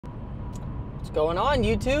going on,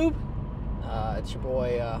 YouTube? It's your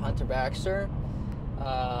boy Hunter Baxter.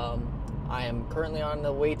 I am currently on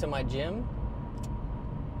the way to my gym.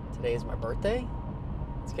 Today is my birthday.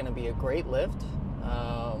 It's going to be a great lift.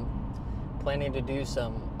 Planning to do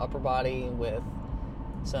some upper body with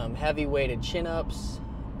some heavy weighted chin-ups,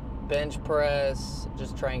 bench press,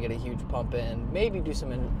 just try and get a huge pump in. Maybe do some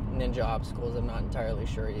ninja obstacles. I'm not entirely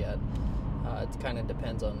sure yet. It kind of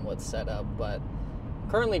depends on what's set up, but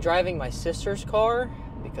currently driving my sister's car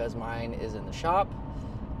because mine is in the shop,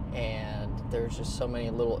 and there's just so many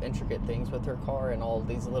little intricate things with her car and all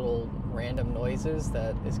these little random noises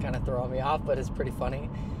that is kind of throwing me off, but it's pretty funny.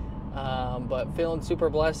 But feeling super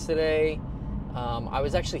blessed today. I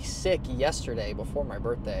was actually sick yesterday before my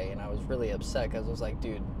birthday, and I was really upset because I was like,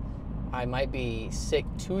 dude, I might be sick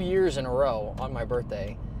 2 years in a row on my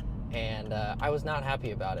birthday, and I was not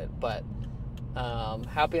happy about it, but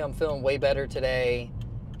happy I'm feeling way better today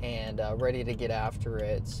and ready to get after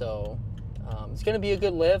it. So it's gonna be a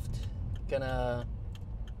good lift. Gonna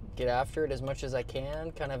get after it as much as I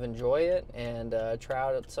can, kind of enjoy it, and try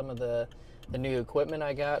out some of the new equipment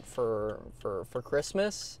I got for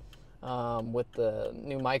Christmas, with the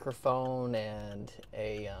new microphone and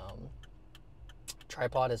a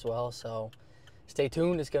tripod as well. So stay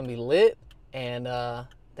tuned, it's gonna be lit, and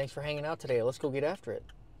thanks for hanging out today. Let's go get after it.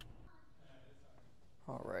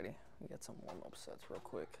 Alrighty, we got some warm-up sets real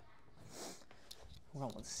quick. We're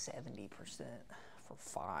going with 70% for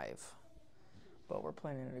 5, but we're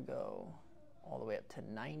planning to go all the way up to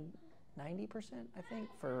 90%, I think,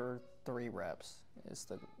 for 3 reps is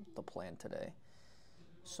the plan today.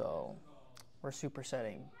 So we're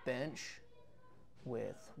supersetting bench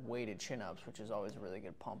with weighted chin-ups, which is always a really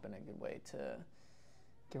good pump and a good way to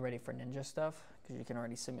get ready for ninja stuff, because you can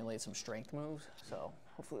already simulate some strength moves. So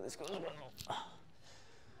hopefully this goes well.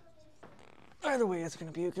 Either way, it's going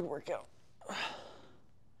to be a good workout.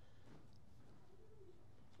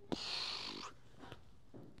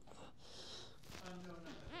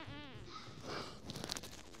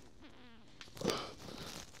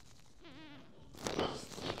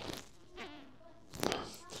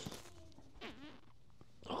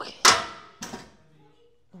 Okay.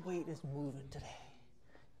 Weight is moving today.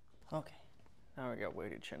 Okay. Now we got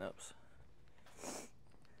weighted chin-ups.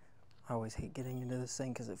 I always hate getting into this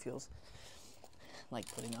thing because it feels like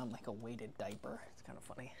putting on like a weighted diaper. It's kind of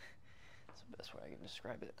funny. That's the best way I can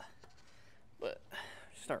describe it. But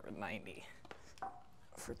start with 90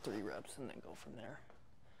 for 3 reps and then go from there.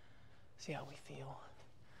 See how we feel.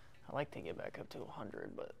 I like to get back up to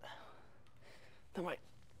 100, but that might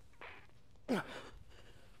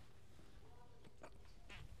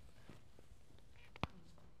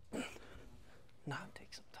not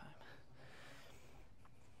take some time.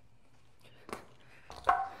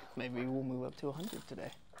 Maybe we'll move up to 100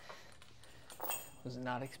 today. Was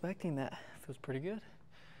not expecting that. Feels pretty good.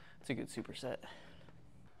 It's a good superset.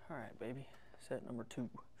 All right, baby. Set number 2.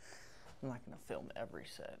 I'm not gonna film every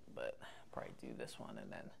set, but probably do this one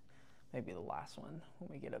and then maybe the last one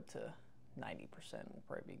when we get up to 90% will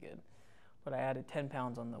probably be good. But I added 10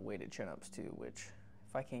 pounds on the weighted chin-ups too, which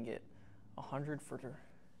if I can get 100 for,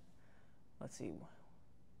 let's see,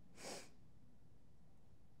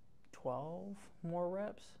 12 more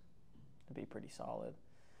reps, it'd be pretty solid.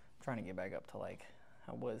 I'm trying to get back up to, like,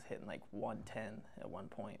 I was hitting like 110 at one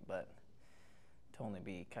point, but to only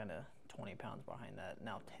be kind of 20 pounds behind that,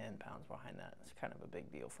 now 10 pounds behind that, it's kind of a big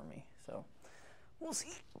deal for me. So we'll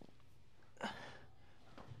see.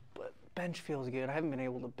 But bench feels good. I haven't been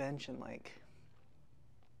able to bench in, like,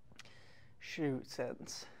 shoot,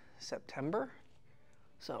 since September.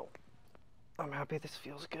 So I'm happy this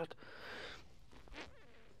feels good.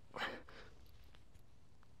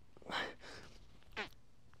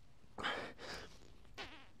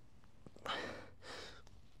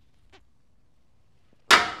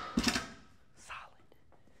 Solid.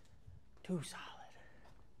 Too solid.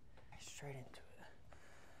 Straight into it.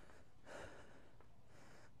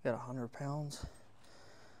 Got 100 pounds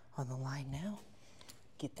on the line now.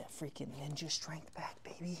 Get that freaking ninja strength back,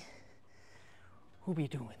 baby. Who be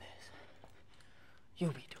doing this? You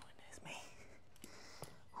be doing this, me.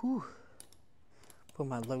 Whew. Put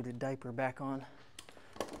my loaded diaper back on.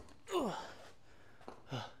 Ugh.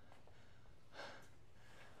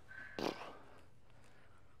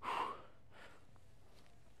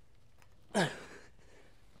 That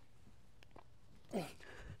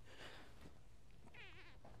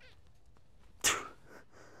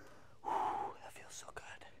feels so good.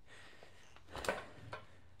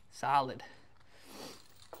 Solid.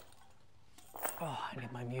 Oh, I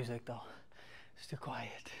need my music though. It's too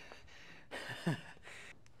quiet.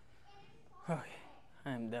 Okay,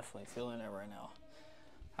 I'm definitely feeling it right now.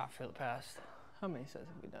 After the past, how many sets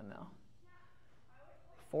have we done now?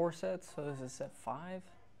 4 sets, so this is set 5.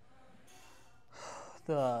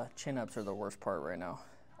 The chin-ups are the worst part right now.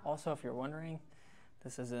 Also, if you're wondering,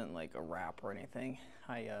 this isn't like a wrap or anything.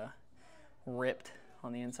 I ripped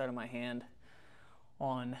on the inside of my hand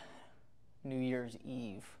on New Year's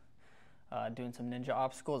Eve doing some ninja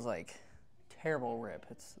obstacles. Like, terrible rip.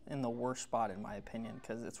 It's in the worst spot in my opinion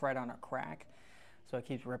because it's right on a crack, so it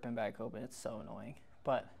keeps ripping back open. It's so annoying.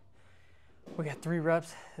 But we got 3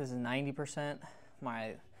 reps. This is 90%.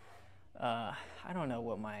 My I don't know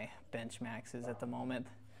what my bench max is at the moment.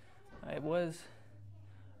 It was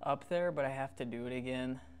up there, but I have to do it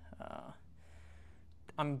again.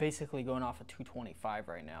 I'm basically going off of 225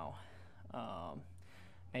 right now.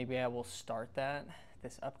 Maybe I will start that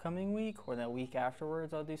this upcoming week, or the week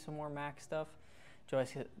afterwards I'll do some more max stuff,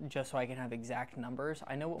 just so I can have exact numbers.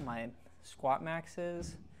 I know what my squat max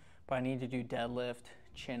is, but I need to do deadlift,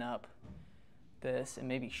 chin up, this, and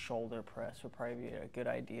maybe shoulder press would probably be a good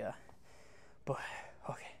idea. But,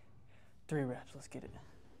 okay, 3 reps, let's get it.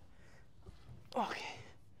 Okay.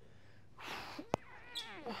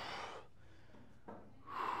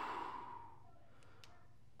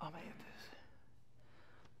 I'm gonna get this.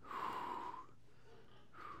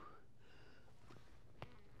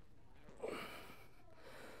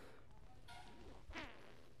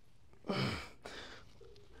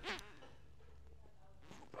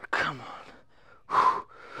 Come on.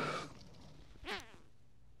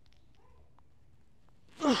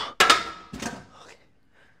 Okay.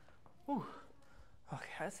 Ooh. Okay,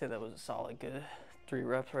 I'd say that was a solid good 3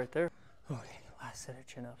 reps right there. Okay, last set of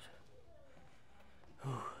chin-ups.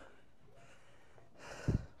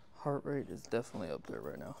 Heart rate is definitely up there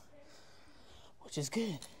right now, which is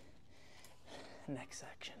good. Next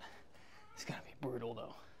section. It's gonna be brutal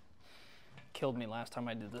though. Killed me last time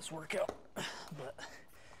I did this workout, but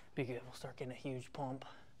be good. We'll start getting a huge pump,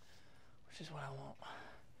 which is what I want.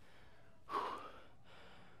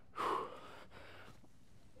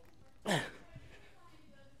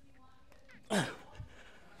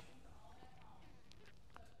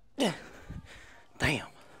 Damn.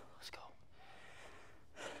 Let's go.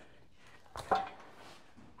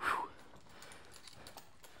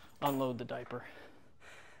 Unload the diaper.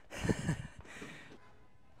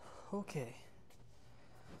 Okay.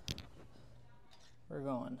 We're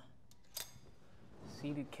going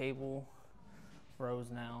seated cable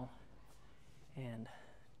rows now, and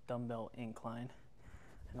dumbbell incline,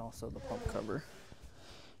 and also the pump cover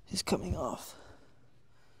is coming off.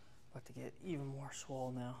 About to get even more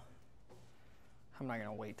swole now. I'm not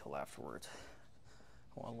gonna wait till afterwards.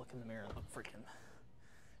 I wanna look in the mirror and look freaking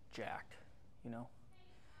jacked, you know?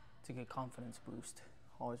 It's a good confidence boost.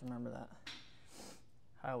 Always remember that.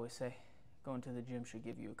 I always say, going to the gym should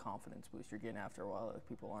give you a confidence boost. You're getting after a while, other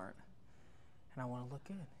people aren't. And I wanna look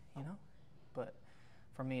good, you know? But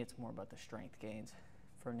for me, it's more about the strength gains.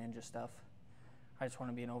 For ninja stuff, I just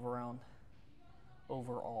wanna be an overall,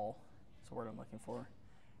 that's the word I'm looking for,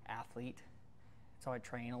 athlete. So I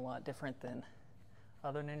train a lot different than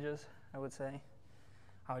other ninjas, I would say.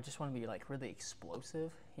 I would just want to be like really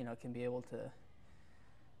explosive, you know, can be able to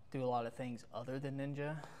do a lot of things other than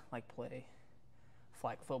ninja, like play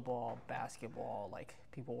flag football, basketball, like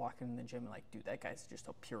people walking in the gym and like, dude, that guy's just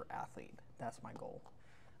a pure athlete. That's my goal.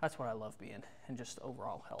 That's what I love being, and just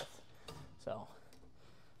overall health. So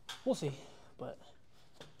we'll see, but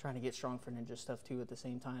trying to get strong for ninja stuff too at the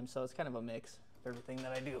same time. So it's kind of a mix of everything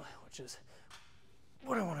that I do, which is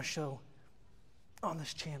what I want to show on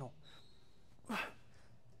this channel.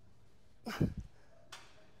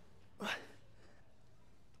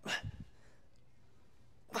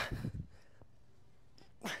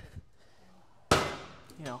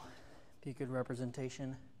 You know, be a good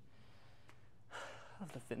representation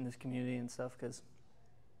of the fitness community and stuff, because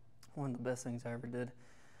one of the best things I ever did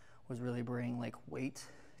was really bring like weight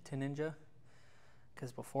to ninja,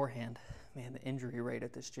 because beforehand, man, the injury rate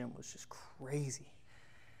at this gym was just crazy.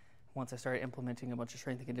 Once I started implementing a bunch of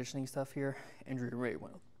strength and conditioning stuff here, injury rate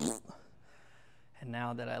went up. And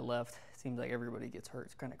now that I left, it seems like everybody gets hurt.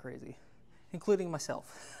 It's kind of crazy, including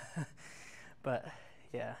myself. But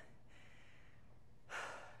yeah,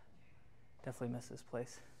 definitely miss this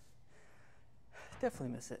place.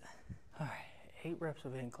 Definitely miss it. All right, 8 reps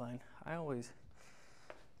of incline. I always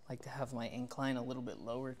like to have my incline a little bit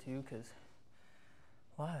lower too, because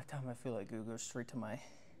a lot of the time I feel like it goes straight to my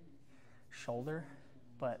shoulder,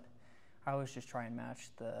 but I always just try and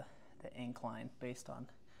match the incline based on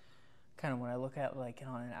kind of when I look at like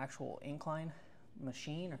on an actual incline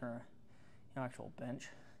machine or actual bench.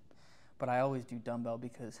 But I always do dumbbell,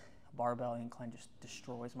 because Barbell incline just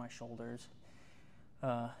destroys my shoulders.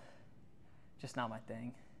 Just not my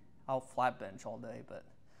thing. I'll flat bench all day, but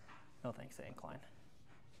no thanks to incline.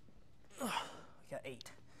 We got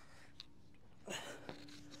 8.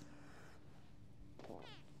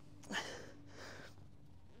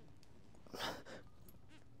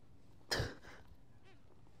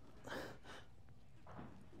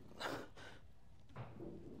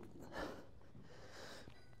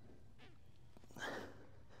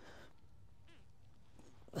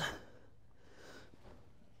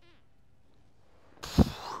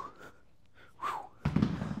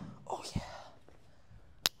 Oh yeah.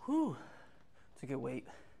 Whew. It's a good weight.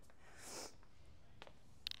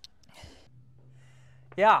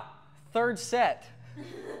 Yeah, 3rd set.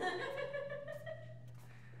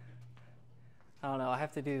 I don't know, I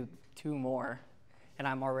have to do 2 more, and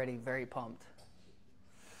I'm already very pumped.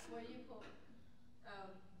 What do you pull? Oh,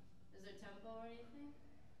 is there tempo or anything?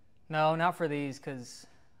 No, not for these, because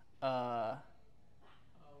I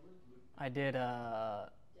did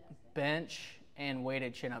bench and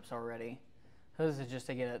weighted chin-ups already. So this is just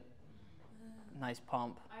to get a nice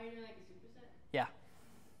pump. Are you doing like a superset? Yeah.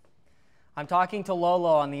 I'm talking to Lolo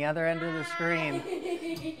on the other end of the screen.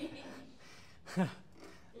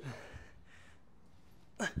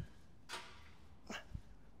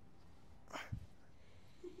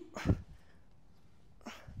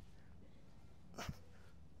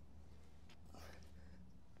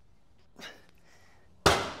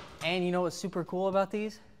 And you know what's super cool about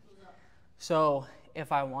these? So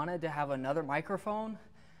if I wanted to have another microphone,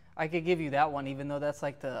 I could give you that one, even though that's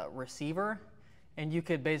like the receiver. And you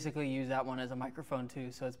could basically use that one as a microphone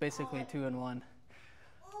too. So it's basically 2 in 1.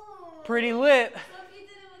 Ooh. Pretty lit. So if you did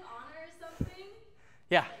it with honor or something?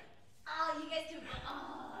 Yeah. Like, oh, you guys do it.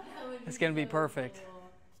 Oh, that would be It's going to be so perfect. Cool.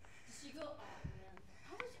 Does she go,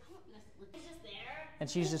 oh man. She's just there? And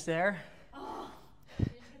she's just there? Oh.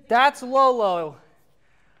 That's Lolo.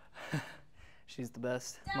 She's the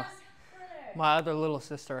best. My other little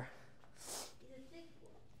sister.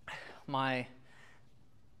 My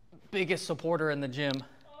biggest supporter in the gym.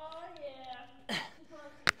 Oh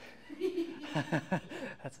yeah.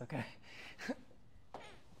 That's okay.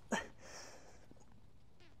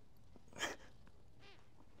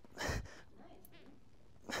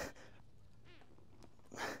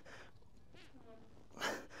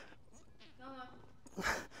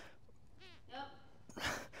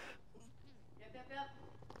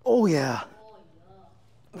 Oh yeah.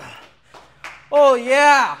 Oh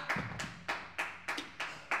yeah.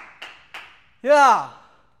 Yeah.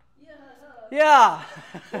 Yeah.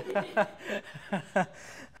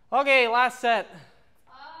 Okay, last set.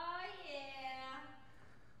 Oh yeah.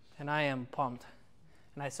 And I am pumped.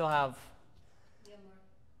 And I still have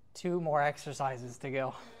 2 more exercises to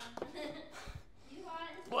go.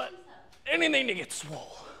 But anything to get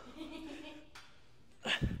swole.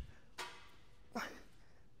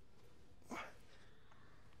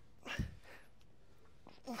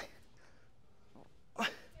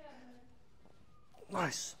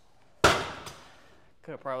 Nice.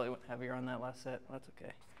 Could have probably went heavier on that last set. That's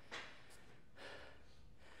okay.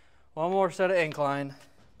 1 more set of incline,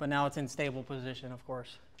 but now it's in stable position, of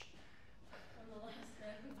course.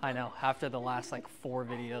 I know, after the last like 4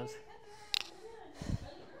 videos.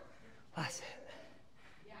 Last set.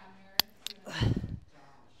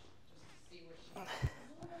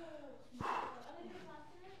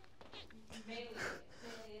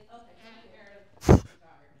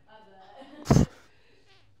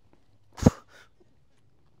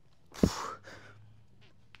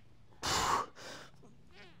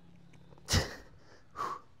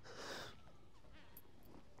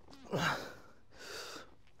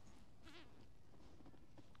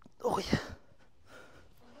 Oh yeah.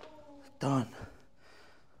 Done.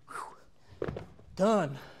 Whew.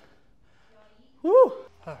 Done. Woo. All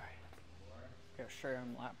right. Got a straight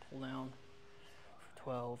arm lat pull down for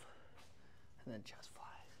 12, and then chest fly.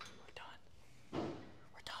 We're done.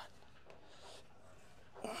 We're done.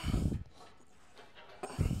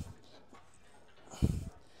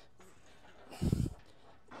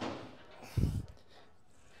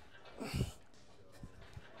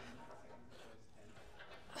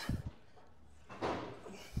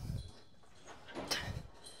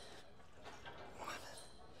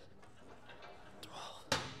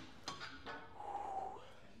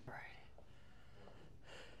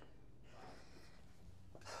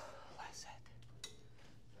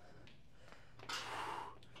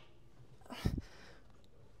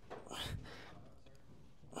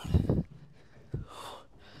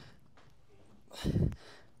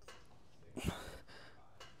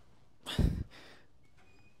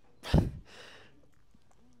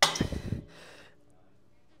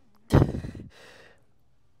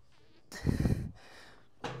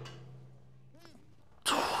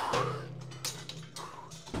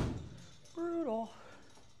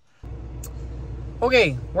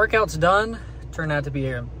 Okay, workout's done. Turned out to be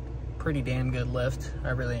a pretty damn good lift.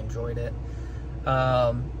 I really enjoyed it.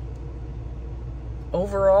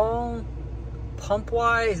 Overall,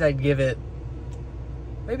 pump-wise, I'd give it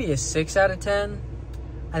maybe a 6 out of 10.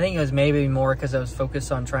 I think it was maybe more because I was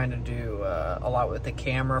focused on trying to do a lot with the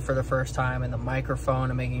camera for the first time and the microphone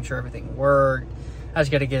and making sure everything worked. I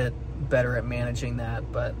just got to get better at managing that.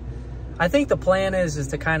 But I think the plan is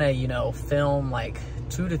to kind of, you know, film like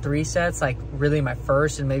 2 to 3 sets, like really my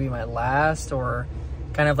first and maybe my last, or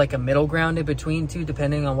kind of like a middle ground in between two,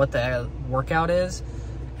 depending on what the workout is,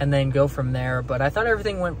 and then go from there. But I thought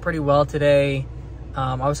everything went pretty well today.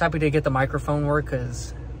 I was happy to get the microphone work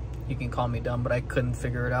because you can call me dumb, but I couldn't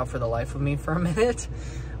figure it out for the life of me for a minute,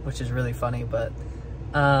 which is really funny. But,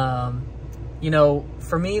 you know,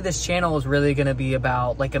 for me, this channel is really going to be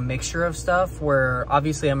about like a mixture of stuff where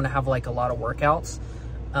obviously I'm going to have like a lot of workouts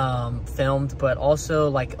filmed, but also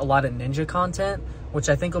like a lot of ninja content, which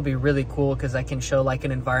I think will be really cool because I can show like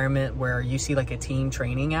an environment where you see like a team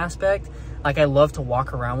training aspect. Like I love to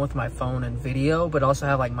walk around with my phone and video, but also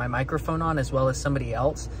have like my microphone on as well as somebody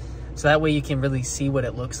else. So that way you can really see what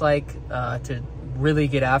it looks like to really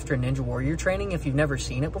get after Ninja Warrior training if you've never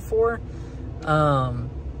seen it before. And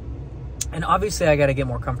obviously I got to get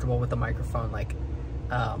more comfortable with the microphone. Like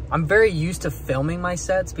I'm very used to filming my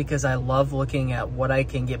sets because I love looking at what I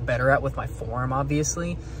can get better at with my form,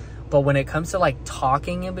 obviously. But when it comes to like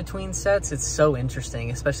talking in between sets, it's so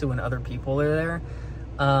interesting, especially when other people are there.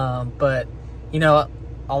 But, you know,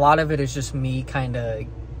 a lot of it is just me kind of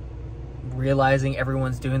realizing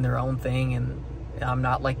everyone's doing their own thing and I'm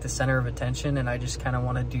not like the center of attention, and I just kind of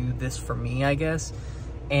want to do this for me, I guess.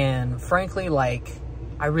 And frankly, like,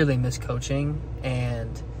 I really miss coaching,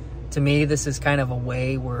 and to me this is kind of a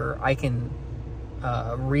way where I can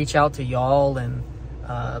reach out to y'all and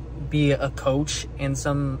be a coach in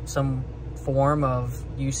some form of,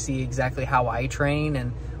 you see exactly how I train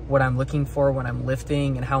and what I'm looking for when I'm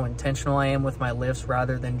lifting and how intentional I am with my lifts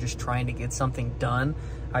rather than just trying to get something done.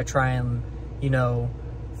 I try and, you know,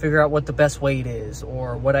 figure out what the best weight is,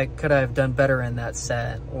 or what I could have done better in that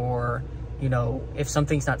set, or, you know, if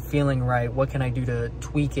something's not feeling right, what can I do to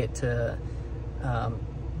tweak it to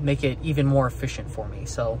make it even more efficient for me.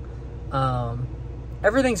 So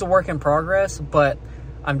everything's a work in progress, but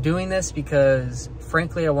I'm doing this because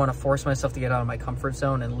frankly I want to force myself to get out of my comfort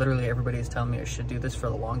zone, and literally everybody is telling me I should do this for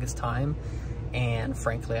the longest time, and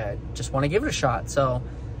frankly I just want to give it a shot. So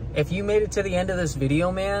if you made it to the end of this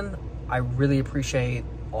video, man, I really appreciate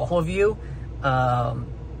all of you.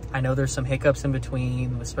 I know there's some hiccups in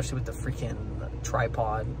between, especially with the freaking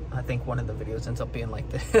tripod. I think one of the videos ends up being like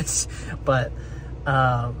this. But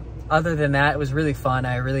other than that, it was really fun.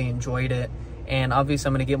 I really enjoyed it. And obviously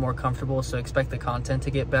I'm going to get more comfortable, so expect the content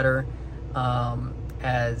to get better.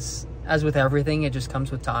 As with everything, it just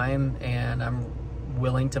comes with time, and I'm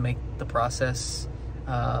willing to make the process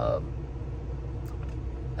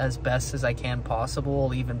as best as I can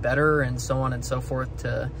possible, even better, and so on and so forth,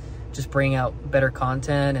 to just bring out better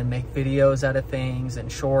content and make videos out of things and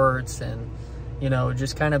shorts, and, you know,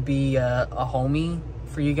 just kind of be a homie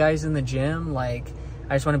for you guys in the gym. Like,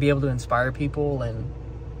 I just want to be able to inspire people and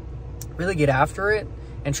really get after it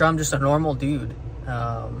and show I'm just a normal dude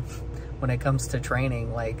when it comes to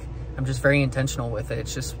training. Like, I'm just very intentional with it.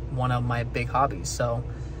 It's just one of my big hobbies. So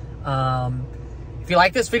if you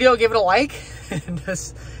like this video, give it a like and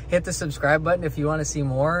just hit the subscribe button if you want to see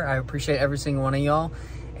more. I appreciate every single one of y'all.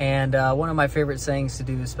 And one of my favorite sayings to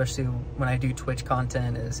do, especially when I do Twitch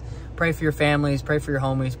content, is pray for your families, pray for your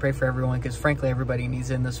homies, pray for everyone, because frankly everybody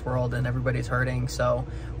needs it in this world and everybody's hurting. So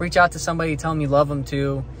reach out to somebody, tell them you love them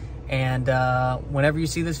too. And whenever you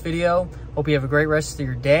see this video, hope you have a great rest of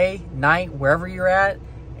your day, night, wherever you're at.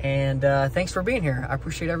 And thanks for being here. I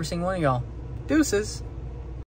appreciate every single one of y'all. Deuces.